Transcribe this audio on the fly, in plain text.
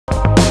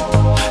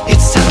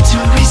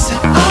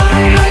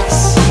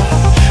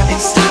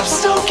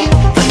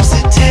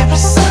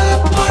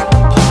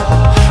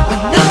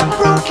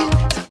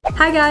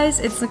Hi guys,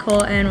 it's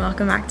Nicole and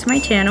welcome back to my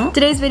channel.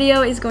 Today's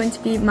video is going to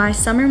be my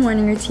summer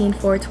morning routine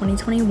for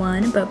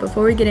 2021, but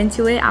before we get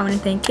into it, I want to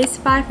thank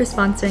Casetify for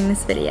sponsoring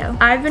this video.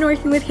 I've been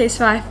working with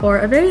Casetify for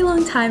a very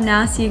long time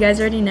now, so you guys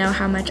already know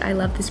how much I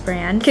love this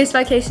brand.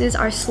 Casetify cases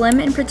are slim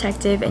and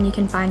protective, and you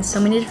can find so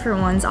many different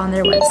ones on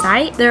their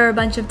website. There are a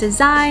bunch of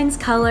designs,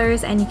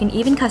 colors, and you can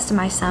even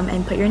customize some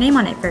and put your name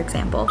on it, for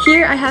example.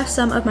 Here I have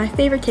some of my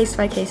favorite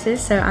Casetify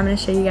cases, so I'm going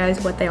to show you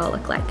guys what they all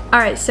look like.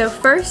 Alright, so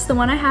first, the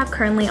one I have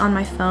currently on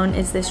my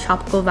phone is this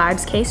Tropical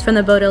Vibes case from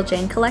the Bodil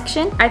Jane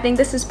collection. I think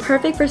this is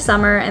perfect for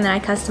summer, and then I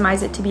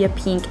customized it to be a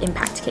pink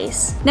impact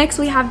case. Next,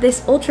 we have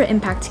this Ultra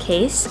Impact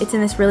case. It's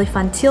in this really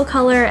fun teal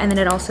color, and then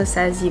it also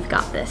says you've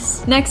got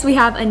this. Next, we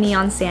have a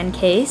Neon Sand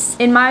case.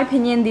 In my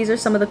opinion, these are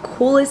some of the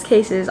coolest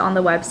cases on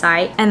the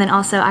website, and then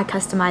also I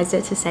customized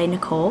it to say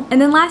Nicole.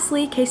 And then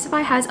lastly,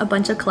 Casetify has a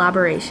bunch of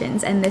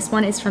collaborations, and this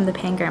one is from the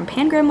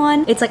Pangram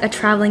one. It's like a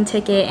traveling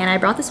ticket, and I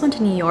brought this one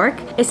to New York.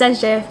 It says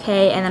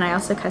JFK, and then I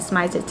also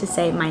customized it to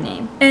say my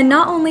name. And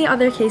not only are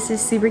their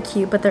cases super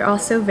cute, but they're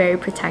also very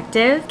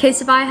protective.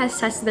 Casetify has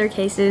tested their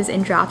cases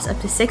in drops up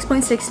to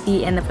 6.6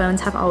 feet, and the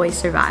phones have always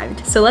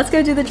survived. So let's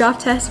go do the drop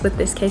test with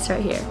this case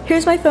right here.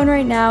 Here's my phone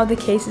right now. The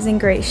case is in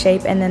great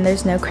shape, and then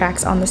there's no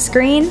cracks on the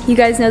screen. You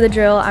guys know the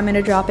drill. I'm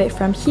gonna drop it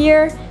from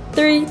here.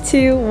 3,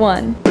 2,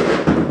 1.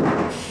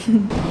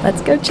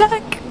 Let's go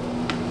check.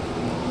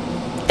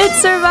 It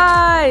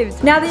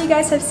survived! Now that you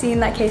guys have seen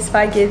that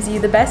Casetify gives you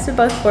the best of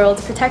both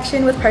worlds,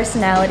 protection with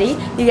personality,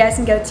 you guys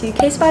can go to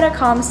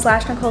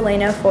casetify.com/Nicole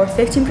Laeno for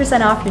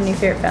 15% off your new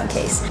favorite phone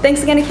case.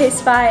 Thanks again to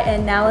Casetify,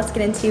 and now let's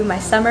get into my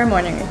summer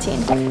morning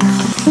routine.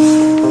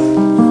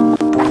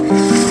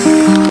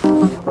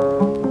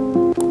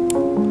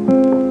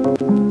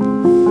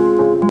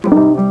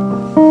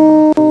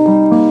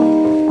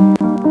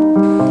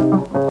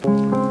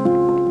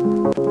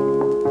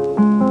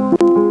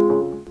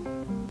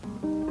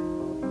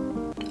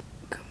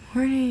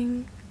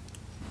 Morning.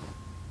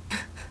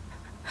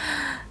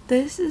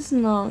 This is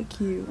not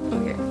cute.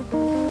 Okay.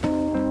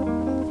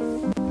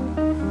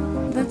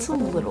 That's a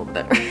little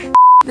better.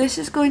 This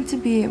is going to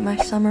be my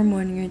summer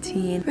morning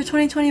routine for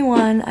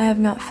 2021. I have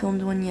not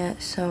filmed one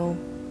yet, so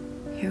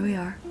here we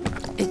are.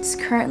 It's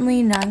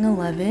currently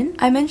 9:11.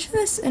 I mentioned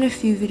this in a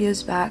few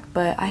videos back,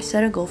 but I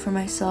set a goal for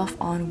myself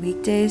on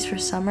weekdays for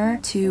summer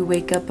to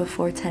wake up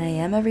before 10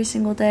 a.m. every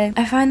single day.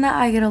 I find that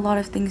I get a lot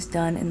of things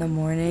done in the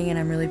morning and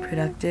I'm really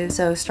productive,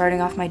 so starting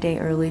off my day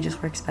early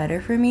just works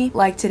better for me.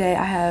 Like today,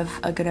 I have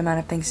a good amount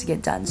of things to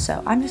get done,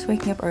 so I'm just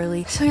waking up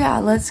early. So yeah,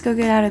 let's go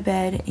get out of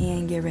bed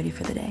and get ready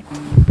for the day.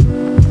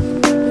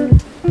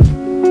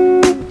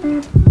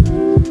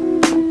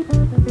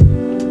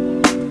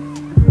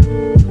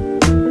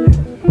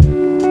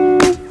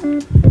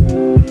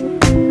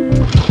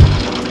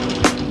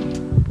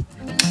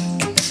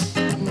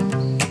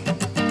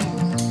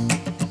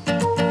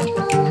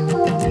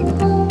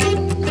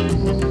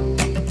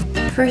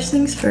 First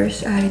things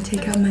first, I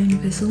take out my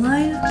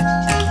Invisalign.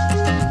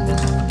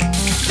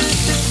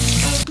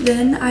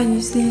 Then I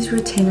use these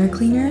retainer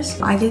cleaners.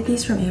 I get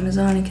these from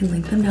Amazon. I can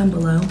link them down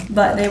below.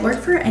 But they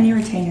work for any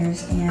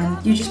retainers, and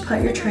you just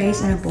put your trays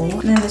in a bowl.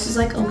 And then this is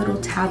like a little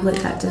tablet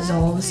that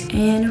dissolves,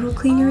 and it will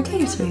clean your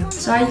retainers for you.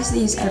 So I use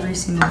these every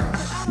single day.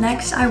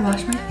 Next, I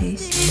wash my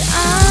face.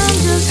 I'm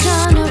just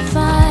trying to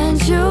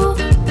find you,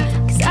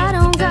 'cause I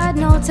don't got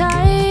no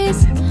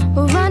ties.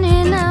 We're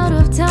running out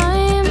of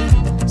time,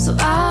 so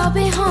I'll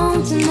be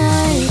home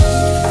tonight.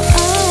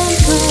 I'm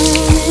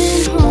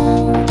coming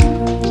home.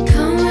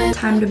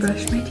 Time to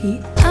brush my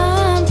teeth.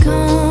 I'm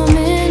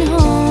coming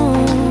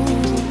home.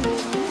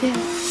 Yeah.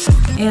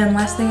 And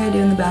last thing I do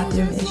in the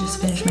bathroom is just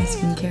finish my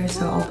skincare,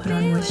 so I'll put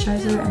on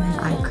moisturizer and then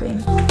eye cream.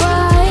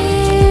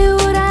 Why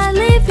would I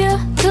leave you?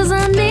 'Cause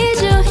I need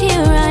you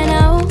here right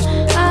now.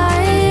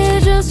 I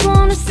just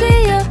wanna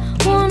see you,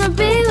 wanna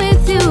be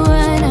with you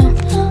right now.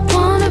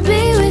 Wanna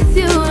be with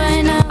you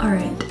right now.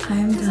 Alright,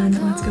 I'm done.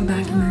 Let's go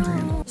back in my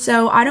room.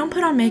 So I don't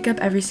put on makeup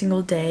every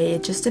single day.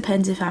 It just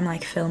depends if I'm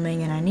like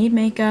filming and I need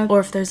makeup,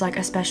 or if there's like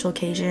a special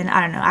occasion.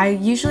 I don't know. I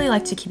usually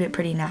like to keep it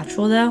pretty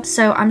natural though.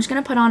 So I'm just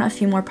gonna put on a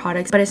few more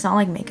products, but it's not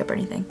like makeup or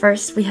anything.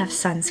 First, we have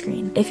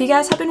sunscreen. If you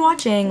guys have been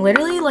watching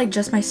literally like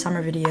just my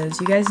summer videos,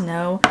 you guys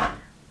know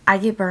I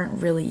get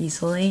burnt really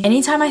easily.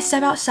 Anytime I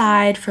step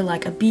outside for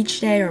like a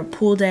beach day or a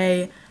pool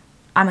day,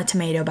 I'm a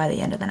tomato by the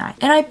end of the night.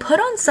 And I put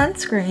on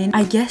sunscreen,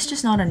 I guess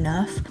just not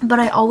enough, but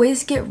I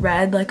always get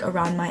red like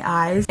around my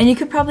eyes. And you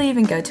could probably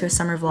even go to a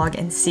summer vlog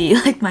and see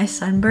like my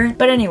sunburn.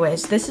 But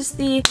anyways, this is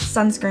the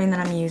sunscreen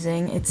that I'm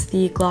using. It's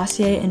the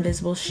Glossier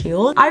Invisible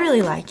Shield. I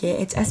really like it.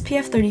 It's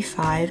SPF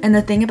 35. And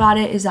the thing about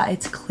it is that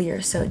it's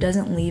clear, so it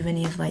doesn't leave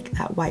any of like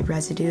that white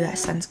residue that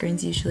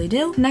sunscreens usually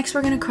do. Next,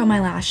 we're gonna curl my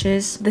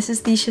lashes. This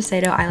is the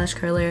Shiseido eyelash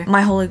curler,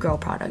 my holy grail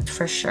product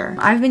for sure.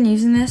 I've been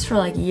using this for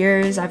like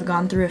years. I've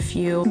gone through a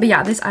few, but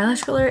yeah, this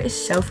eyelash curler is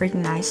so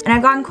freaking nice. And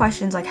I've gotten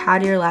questions like, how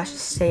do your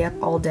lashes stay up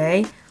all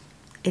day?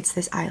 It's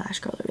this eyelash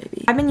curler,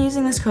 baby. I've been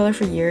using this curler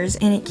for years,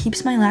 and it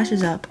keeps my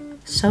lashes up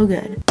so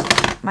good.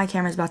 My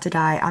camera's about to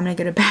die. I'm gonna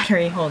get a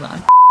battery. Hold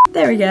on.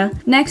 There we go.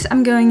 Next,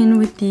 I'm going in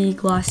with the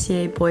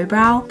Glossier Boy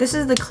Brow. This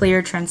is the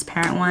clear,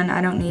 transparent one.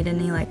 I don't need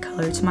any like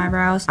color to my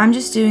brows. I'm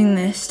just doing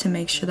this to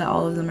make sure that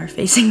all of them are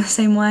facing the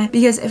same way,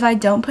 because if I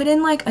don't put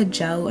in like a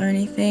gel or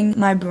anything,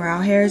 my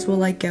brow hairs will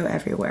like go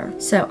everywhere.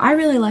 So I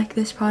really like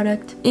this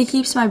product. It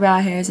keeps my brow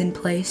hairs in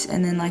place,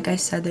 and then like I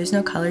said, there's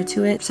no color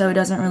to it, so it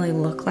doesn't really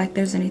look like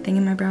there's anything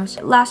in my brows.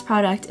 Last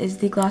product is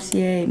the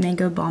Glossier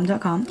Mango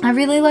Balm.com. I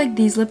really like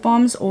these lip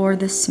balms, or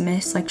the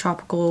Smith's like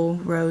Tropical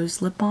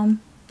Rose lip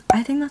balm.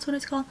 I think that's what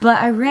it's called.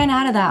 But I ran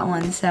out of that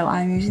one, so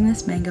I'm using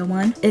this mango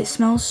one. It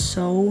smells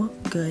so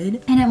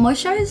good, and it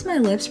moisturizes my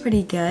lips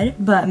pretty good,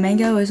 but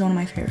mango is one of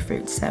my favorite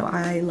fruits, so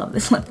I love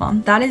this lip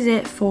balm. That is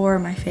it for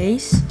my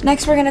face.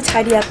 Next, we're gonna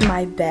tidy up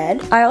my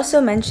bed. I also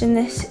mentioned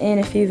this in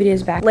a few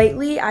videos back.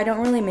 Lately, I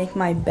don't really make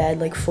my bed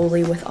like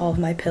fully with all of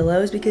my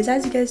pillows, because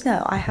as you guys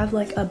know, I have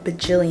like a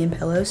bajillion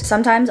pillows.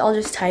 Sometimes I'll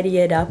just tidy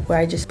it up where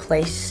I just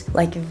place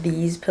like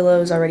these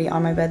pillows already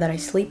on my bed that I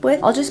sleep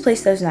with. I'll just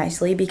place those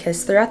nicely,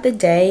 because throughout the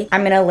day,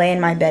 I'm gonna lay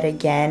in my bed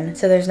again,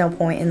 so there's no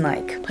point in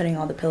like putting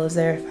all the pillows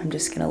there if I'm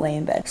just gonna lay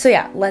in bed. So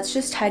yeah, let's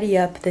just tidy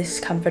up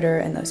this comforter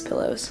and those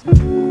pillows.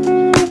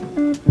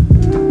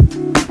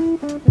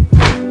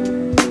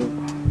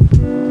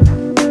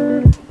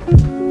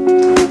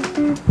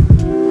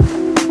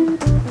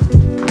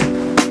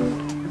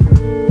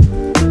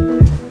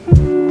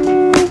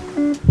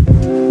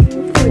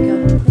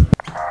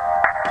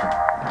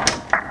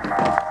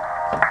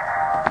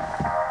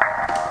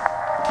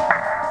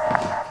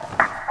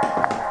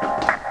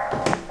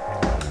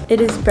 It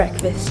is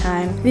breakfast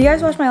time. If you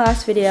guys watched my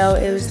last video,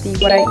 it was the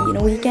what I eat in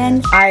a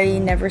weekend. I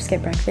never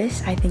skip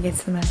breakfast. I think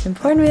it's the most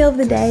important meal of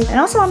the day. And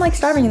also I'm like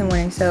starving in the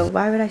morning, so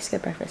why would I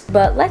skip breakfast?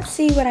 But let's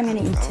see what I'm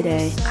gonna eat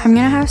today. I'm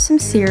gonna have some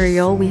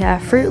cereal. We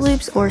have Fruit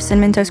Loops or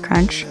Cinnamon Toast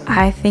Crunch.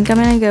 I think I'm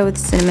gonna go with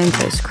Cinnamon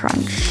Toast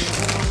Crunch.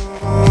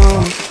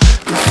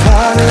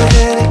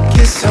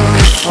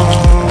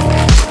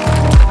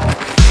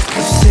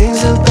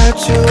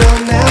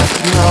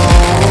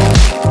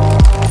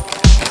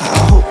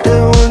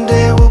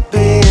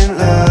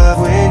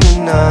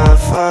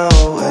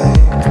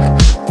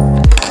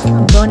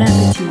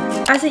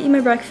 As I eat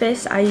my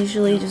breakfast, I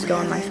usually just go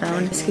on my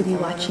phone. This could be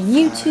watching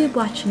YouTube,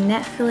 watching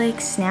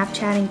Netflix,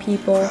 Snapchatting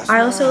people.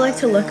 I also like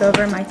to look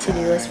over my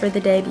to-do list for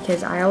the day,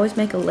 because I always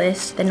make a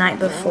list the night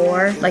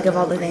before, like of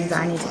all the things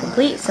I need to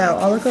complete. So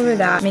I'll look over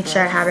that, make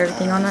sure I have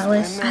everything on that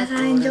list as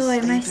I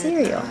enjoy my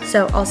cereal.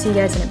 So I'll see you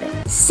guys in a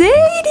bit.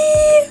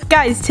 Sadie!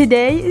 Guys,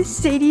 today is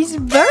Sadie's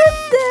birthday!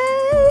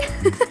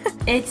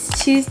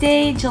 It's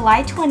Tuesday,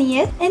 July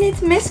 20th, and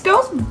it's Miss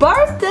Girl's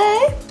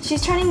birthday!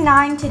 She's turning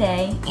 9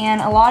 today,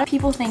 and a lot of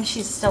people think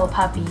she's still a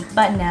puppy,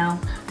 but no,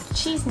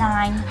 she's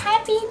 9.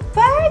 Happy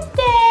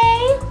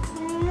birthday!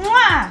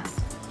 Mwah!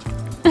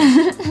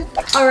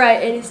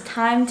 Alright, it is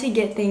time to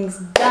get things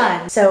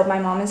done. So my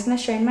mom is gonna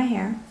straighten my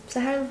hair.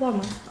 Say hi to the vlog,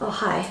 Mom. Oh,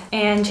 hi.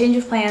 And change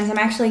of plans, I'm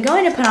actually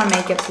going to put on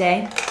makeup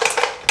today,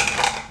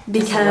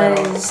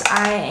 because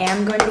I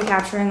am going to be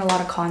capturing a lot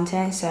of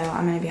content, so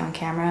I'm going to be on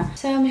camera.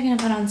 So I'm just going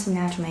to put on some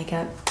natural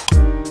makeup.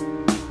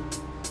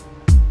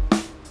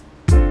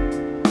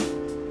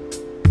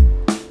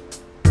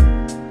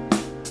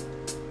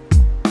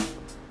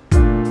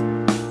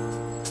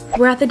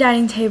 We're at the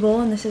dining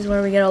table, and this is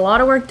where we get a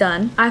lot of work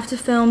done. I have to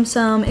film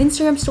some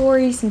Instagram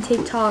stories, some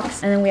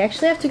TikToks, and then we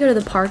actually have to go to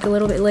the park a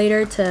little bit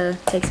later to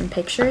take some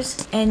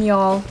pictures. And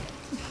y'all,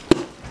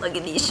 look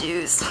at these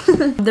shoes.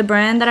 The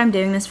brand that I'm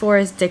doing this for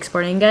is Dick's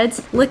Sporting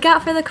Goods. Look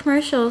out for the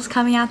commercials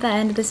coming out the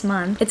end of this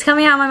month. It's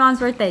coming out on my mom's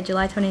birthday,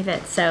 July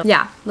 25th. So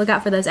yeah, look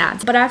out for those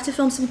ads. But I have to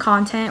film some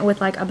content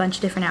with like a bunch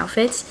of different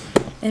outfits.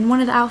 And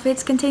one of the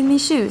outfits contain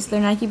these shoes.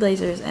 They're Nike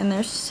Blazers, and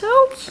they're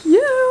so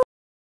cute.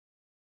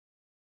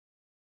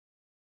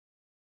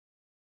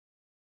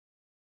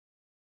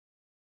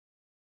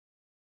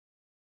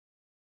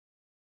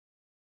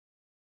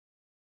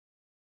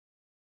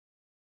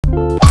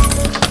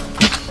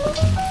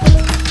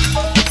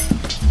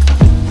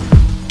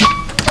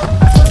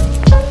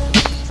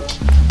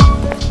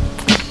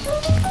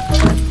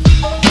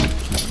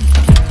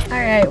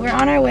 We're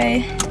on our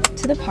way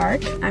to the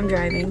park. I'm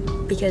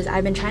driving because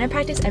I've been trying to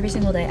practice every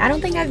single day. I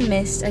don't think I've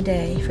missed a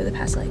day for the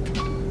past like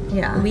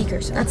a week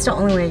or so. That's the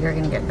only way you're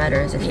gonna get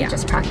better, is if you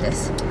just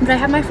practice. But I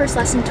have my first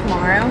lesson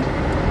tomorrow,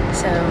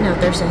 so. No,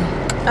 Thursday.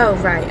 Oh,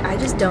 right. I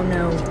just don't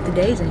know the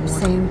days anymore.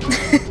 Same.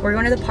 We're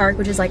going to the park,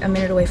 which is like a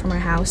minute away from our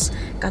house.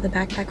 Got the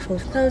backpack full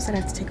of clothes that I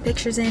have to take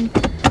pictures in.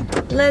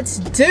 Let's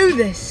do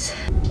this.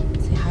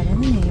 Say hi to the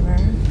neighbor.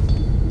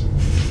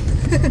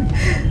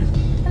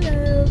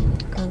 Hello.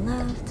 Go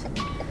left.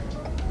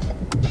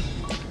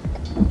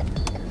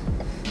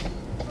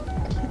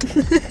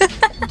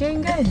 You're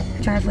doing good.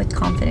 Drive with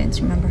confidence,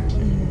 remember?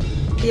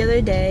 The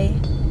other day,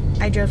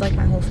 I drove like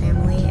my whole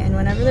family, and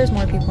whenever there's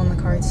more people in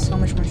the car, it's so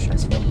much more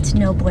stressful. It's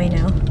no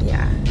bueno.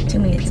 Yeah. Too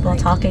many people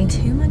talking.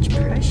 Too much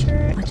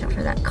pressure. Watch out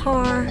for that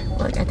car.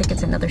 Look, I think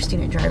it's another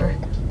student driver.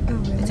 Oh,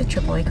 really? It's a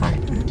AAA car.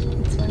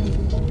 It's funny.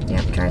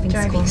 Yep,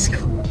 driving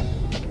school.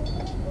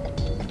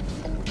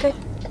 Good.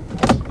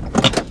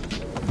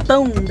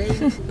 Boom,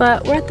 baby.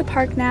 But we're at the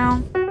park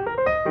now.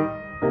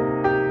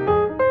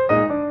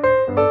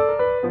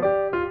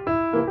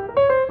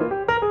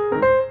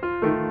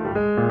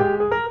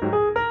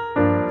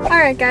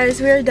 Alright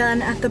guys, we are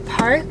done at the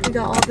park. We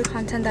got all the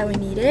content that we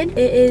needed.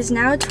 It is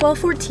now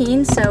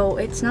 12:14, so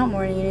it's not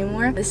morning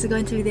anymore. This is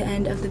going to be the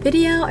end of the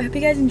video. I hope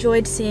you guys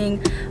enjoyed seeing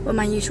what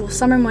my usual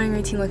summer morning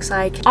routine looks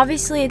like.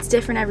 Obviously, it's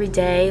different every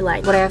day,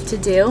 like what I have to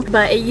do,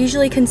 but it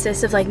usually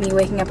consists of like me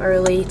waking up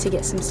early to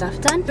get some stuff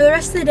done. For the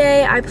rest of the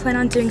day, I plan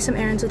on doing some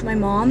errands with my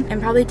mom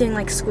and probably doing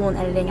like school and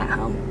editing at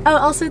home. Oh,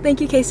 also thank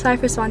you Casetify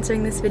for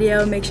sponsoring this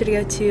video. Make sure to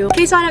go to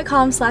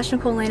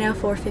casetify.com/Nicole Laeno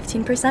for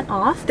 15%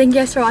 off. Thank you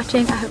guys for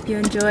watching. I hope you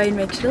enjoyed.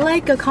 Make sure to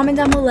like, go comment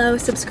down below,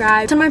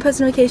 subscribe, turn on my post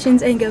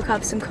notifications, and go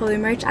cop some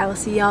clothing merch. I will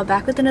see y'all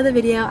back with another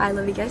video. I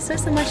love you guys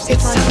so much. Stay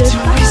positive.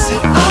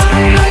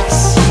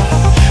 Bye.